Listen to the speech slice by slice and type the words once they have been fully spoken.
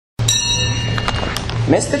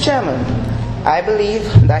Mr. Chairman, I believe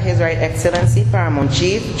that His Right Excellency Paramount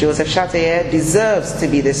Chief Joseph Chatelier deserves to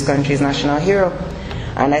be this country's national hero.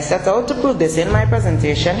 And I set out to prove this in my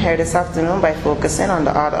presentation here this afternoon by focusing on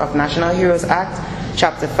the Order of National Heroes Act,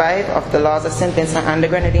 Chapter 5 of the Laws of St. Vincent and the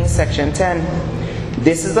Grenadines, Section 10.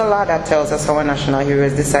 This is the law that tells us how a national hero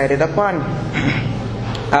is decided upon.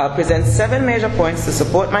 I'll present 7 major points to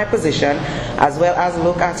support my position, as well as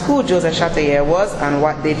look at who Joseph Chatelier was and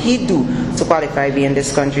what did he do to qualify being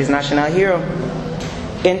this country's national hero.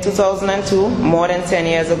 In 2002, more than 10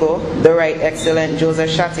 years ago, the Right Excellent Joseph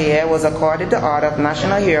Chatelier was accorded the Order of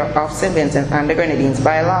National Hero of St. Vincent and the Grenadines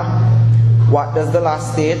by law. What does the law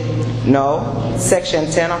state? Now, Section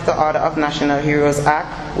 10 of the Order of National Heroes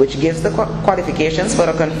Act, which gives the qualifications for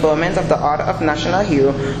the conferment of the Order of National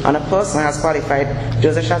Hero on a person has qualified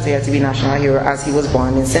Joseph Chatelier to be national hero as he was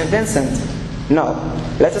born in St. Vincent. Now,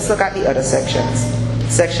 let us look at the other sections.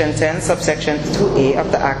 Section 10, subsection 2A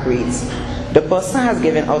of the Act reads, "The person has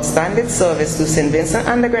given outstanding service to St. Vincent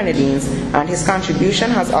and the Grenadines, and his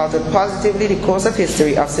contribution has altered positively the course of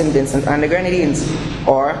history of St. Vincent and the Grenadines."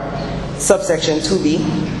 Or, subsection 2B,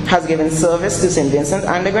 has given service to St. Vincent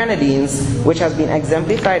and the Grenadines, which has been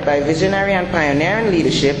exemplified by visionary and pioneering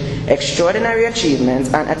leadership, extraordinary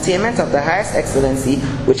achievements, and attainment of the highest excellency,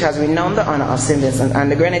 which has renowned the honor of St. Vincent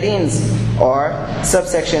and the Grenadines. Or,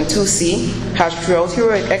 subsection 2C, has throughout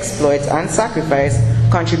heroic exploits and sacrifice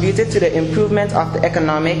contributed to the improvement of the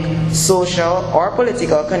economic, social, or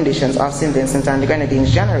political conditions of St. Vincent and the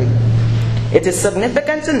Grenadines generally. It is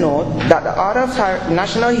significant to note that the Order of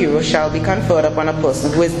National Hero shall be conferred upon a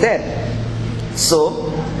person who is dead.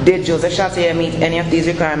 So, did Joseph Chatelier meet any of these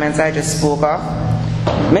requirements I just spoke of?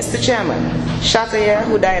 Mr. Chairman, Chatelier,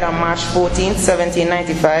 who died on March 14,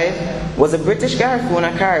 1795, was a British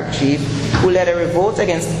Hairouna Carib chief who led a revolt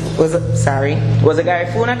against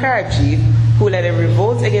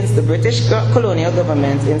the British colonial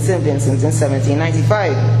government in St. Vincent in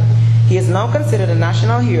 1795. He is now considered a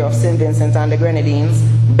national hero of St. Vincent and the Grenadines,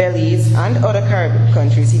 Belize, and other Caribbean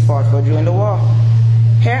countries he fought for during the war.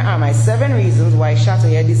 Here are my 7 reasons why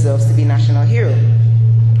Chatelier deserves to be national hero.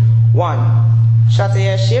 1.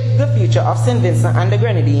 Chatelier shaped the future of St. Vincent and the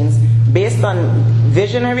Grenadines based on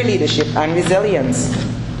visionary leadership and resilience.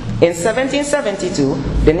 In 1772,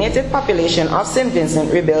 the native population of St.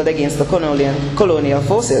 Vincent rebelled against the colonial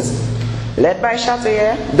forces. Led by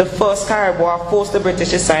Chatelier, the First Carib War forced the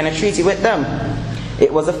British to sign a treaty with them.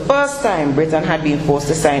 It was the first time Britain had been forced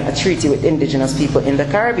to sign a treaty with indigenous people in the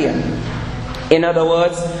Caribbean. In other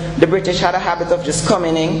words, the British had a habit of just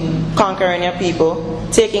coming in, conquering your people,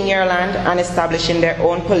 taking your land, and establishing their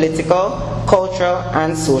own political, cultural,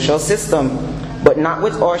 and social system. But not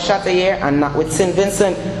with our Chatelier and not with St.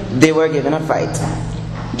 Vincent. They were given a fight.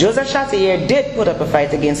 Joseph Chatelier did put up a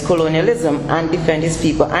fight against colonialism and defend his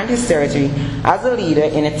people and his territory as a leader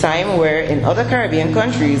in a time where in other Caribbean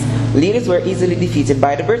countries, leaders were easily defeated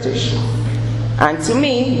by the British. And to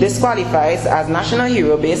me, this qualifies as Chatelier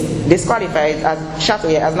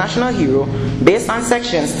as national hero based on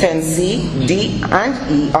sections 10C, D, and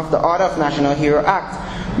E of the Order of National Hero Act,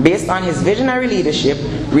 based on his visionary leadership,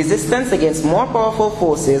 resistance against more powerful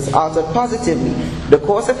forces altered positively the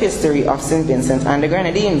course of history of St. Vincent and the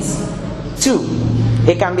Grenadines. 2.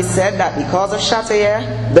 It can be said that because of Chatelier,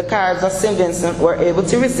 the Caribs of St. Vincent were able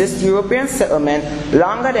to resist European settlement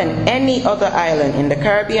longer than any other island in the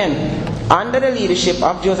Caribbean, under the leadership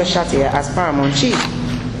of Joseph Chatelier as Paramount Chief.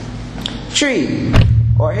 3.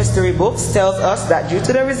 Our history books tells us that due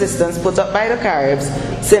to the resistance put up by the Caribs,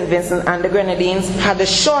 St. Vincent and the Grenadines had the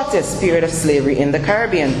shortest period of slavery in the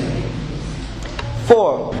Caribbean.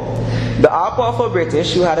 4. The all-powerful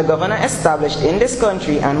British, who had a governor established in this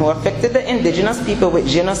country and who affected the indigenous people with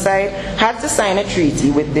genocide, had to sign a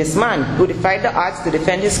treaty with this man who defied the odds to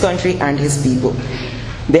defend his country and his people.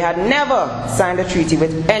 They had never signed a treaty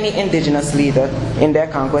with any indigenous leader in their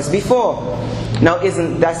conquest before. Now,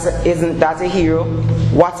 isn't that a hero?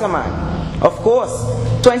 What a man. Of course,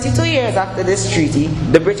 22 years after this treaty,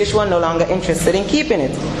 the British were no longer interested in keeping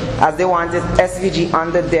it, as they wanted SVG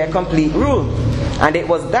under their complete rule. And it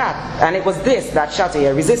was this that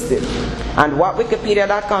Chatelier resisted. And what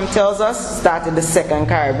Wikipedia.com tells us started the Second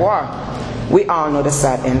Carib War. We all know the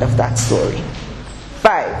sad end of that story.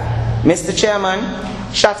 5. Mr. Chairman,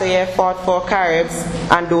 Chatelier fought for Caribs,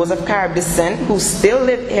 and those of Carib descent who still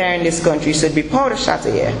live here in this country should be proud of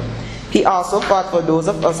Chatelier. He also fought for those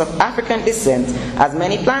of us of African descent, as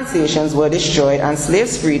many plantations were destroyed and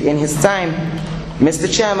slaves freed in his time.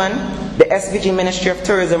 Mr. Chairman, the SVG Ministry of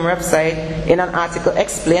Tourism website, in an article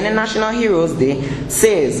explaining National Heroes Day,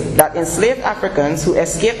 says that enslaved Africans who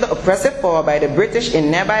escaped the oppressive power by the British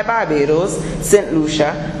in nearby Barbados, St.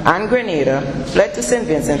 Lucia, and Grenada fled to St.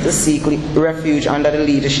 Vincent to seek refuge under the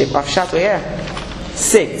leadership of Chatoyer.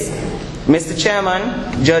 6. Mr.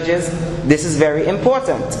 Chairman, judges, this is very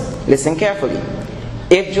important. Listen carefully.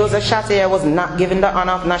 If Joseph Chatoyer was not given the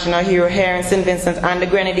honor of national hero here in St. Vincent and the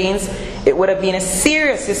Grenadines, it would have been a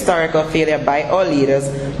serious historical failure by our leaders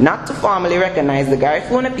not to formally recognize the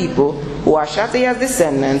Hairouna people who are Chatoyer's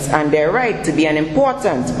descendants and their right to be an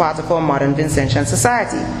important part of our modern Vincentian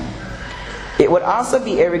society. It would also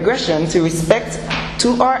be a regression to respect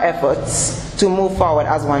to our efforts to move forward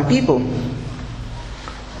as one people.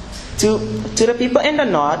 To the people in the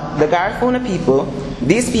north, the Hairouna people,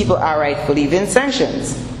 these people are rightfully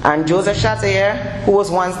Vincentians. And Joseph Chatoyer, who was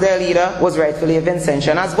once their leader, was rightfully a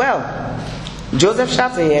Vincentian as well. Joseph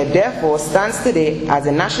Chatoyer therefore stands today as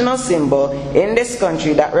a national symbol in this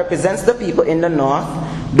country that represents the people in the north,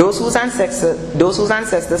 those whose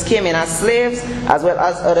ancestors came in as slaves, as well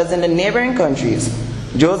as others in the neighboring countries.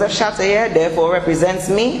 Joseph Chatoyer therefore represents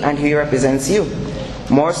me, and he represents you.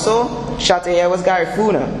 More so, Chatoyer was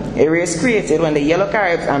Hairouna, a race created when the Yellow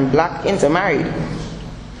Caribs and Black intermarried.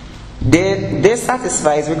 This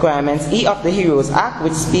satisfies requirements E of the Heroes Act,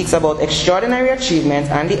 which speaks about extraordinary achievement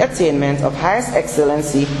and the attainment of highest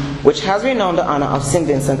excellency, which has renowned the honor of St.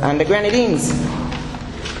 Vincent and the Grenadines.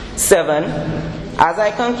 7. As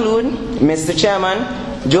I conclude, Mr.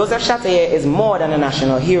 Chairman, Joseph Chatoyer is more than a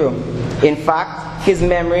national hero. In fact, his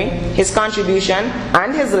memory, his contribution,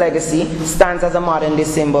 and his legacy stands as a modern-day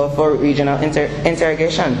symbol for regional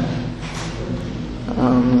integration.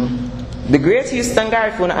 The Great Houston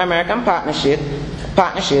Hairouna American Partnership,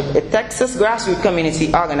 a Texas grassroots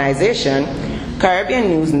community organization, Caribbean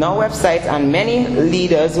News, Now websites, and many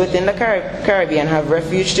leaders within the Caribbean have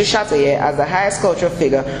refuge to Chatoyer as the highest cultural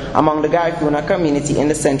figure among the Hairouna community in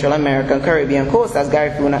the Central American Caribbean coast, as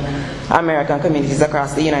Hairouna American communities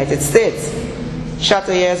across the United States.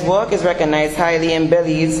 Chatoyer's work is recognized highly in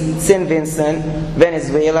Belize, St. Vincent,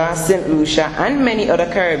 Venezuela, St. Lucia, and many other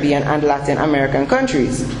Caribbean and Latin American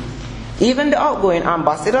countries. Even the outgoing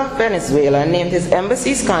ambassador of Venezuela named his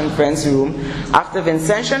embassy's conference room after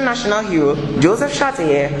Vincentian national hero Joseph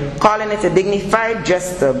Chatoyer, calling it a dignified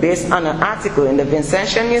gesture based on an article in the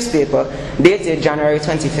Vincentian newspaper dated January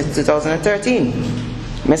 25, 2013.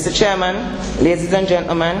 Mr. Chairman, ladies and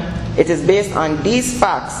gentlemen, it is based on these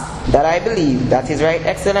facts that I believe that His Right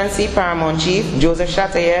Excellency Paramount Chief Joseph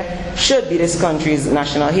Chatoyer should be this country's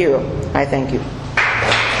national hero. I thank you.